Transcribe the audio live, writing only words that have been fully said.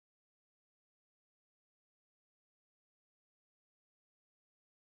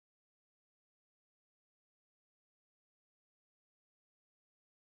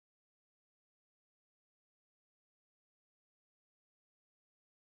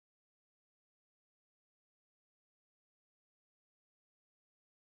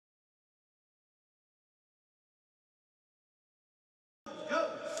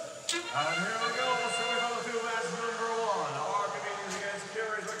And here we go, semifinal 2, match number 1. Archimedes against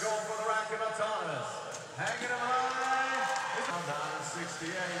Curies. We're going for the rack of Autonomous. Hanging him high. It's on down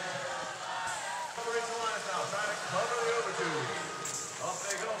 68. Reach the lines now, trying to cover the overtube. Up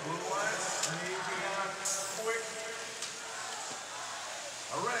they go, blue whites, sneaking out quick.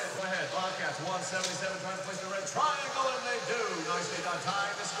 A red ahead, Bobcats 177 trying to place the red triangle, and they do. Nicely done,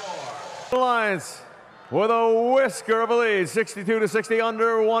 tying the score. Lions with a whisker of a lead, 62-60,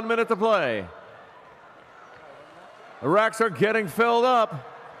 under 1 minute to play. The racks are getting filled up.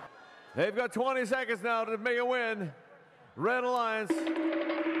 They've got 20 seconds now to make a win. Red Alliance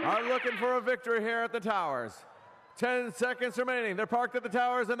are looking for a victory here at the towers. 10 seconds remaining. They're parked at the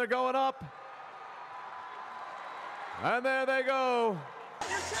towers and they're going up. And there they go. You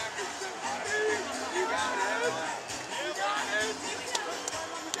got it. You got it.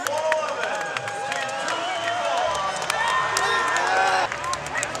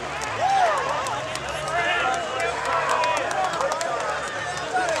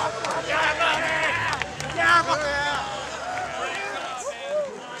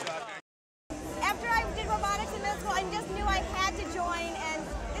 After I did robotics in middle school, I just knew I had to join, and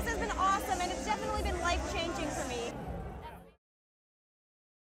this has been awesome, and it's definitely been life-changing for me.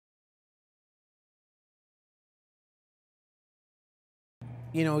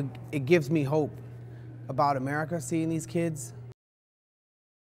 You know, it gives me hope about America, seeing these kids.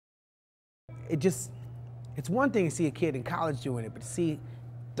 It's one thing to see a kid in college doing it, but to see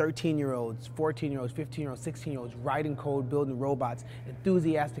 13-year-olds, 14-year-olds, 15-year-olds, 16-year-olds writing code, building robots,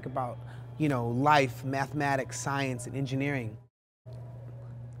 enthusiastic about, you know, life, mathematics, science, and engineering.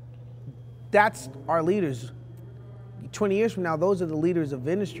 That's our leaders. 20 years from now, those are the leaders of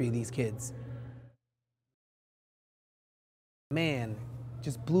industry, these kids. Man,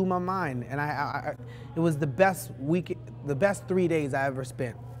 just blew my mind, and it was the best 3 days I ever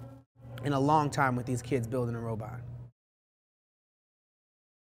spent in a long time with these kids building a robot.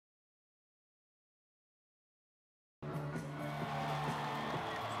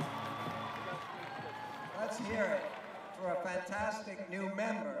 Let's hear it for a fantastic new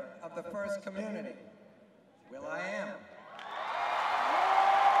member of the first community, will.i.am.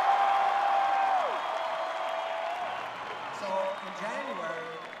 So in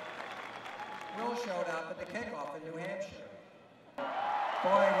January, Will showed up at the kickoff in New Hampshire.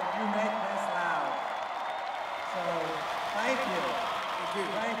 Boy, did you make this loud. So thank you.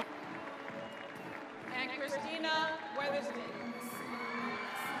 Thank you. And Christina Weatherston.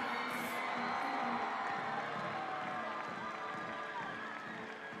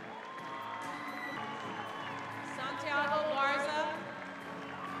 Santiago Garza.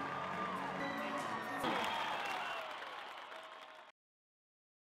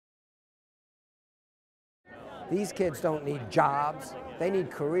 These kids don't need jobs, they need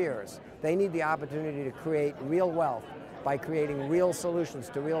careers. They need the opportunity to create real wealth by creating real solutions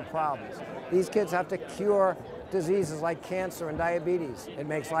to real problems. These kids have to cure diseases like cancer and diabetes. It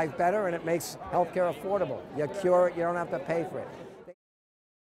makes life better and it makes healthcare affordable. You cure it, you don't have to pay for it.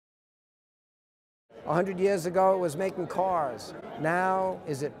 100 years ago, it was making cars. Now,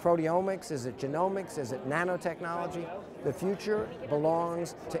 is it proteomics? Is it genomics? Is it nanotechnology? The future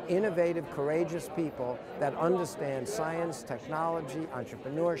belongs to innovative, courageous people that understand science, technology,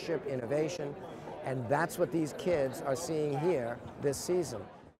 entrepreneurship, innovation, and that's what these kids are seeing here this season.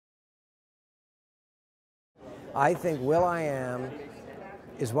 I think will.i.am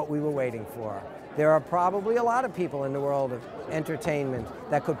is what we were waiting for. There are probably a lot of people in the world of entertainment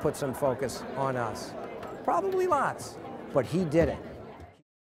that could put some focus on us. Probably lots, but he did it.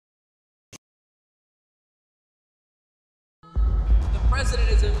 The president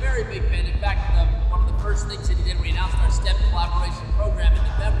is a very big fan. In fact, one of the first things that he did when he announced our STEM collaboration program in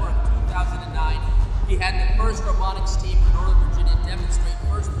November of 2009, he had the first robotics team in Northern Virginia demonstrate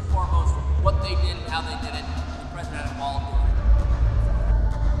first and foremost what they did and how they did it. The president had a ball doing it.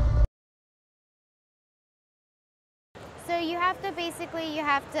 So you have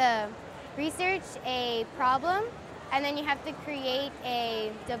to research a problem, and then you have to create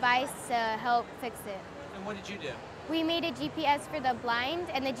a device to help fix it. And what did you do? We made a GPS for the blind,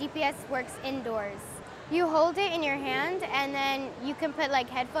 and the GPS works indoors. You hold it in your hand, and then you can put like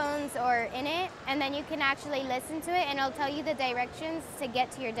headphones or in it, and then you can actually listen to it, and it'll tell you the directions to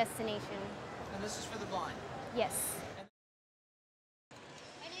get to your destination. And this is for the blind? Yes.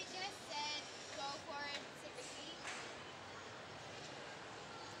 And it just said, go forward 6 feet.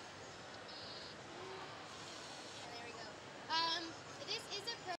 And there we go. This is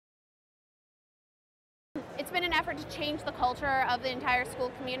a It's been an effort to change the culture of the entire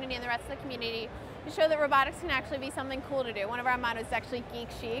school community and the rest of the community to show that robotics can actually be something cool to do. One of our mottos is actually geek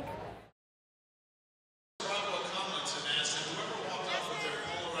chic.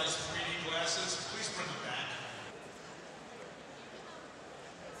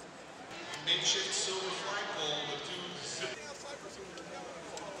 makeshift silver flagpole with two zip.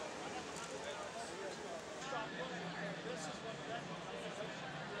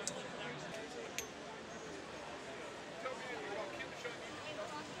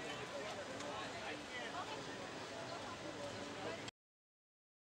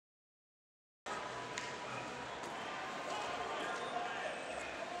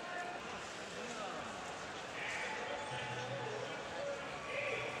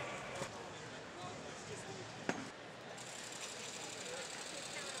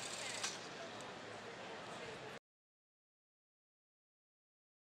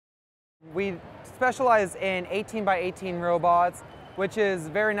 We specialize in 18 by 18 robots, which is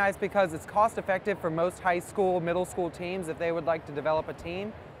very nice because it's cost effective for most high school, middle school teams if they would like to develop a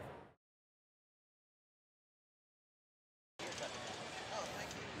team.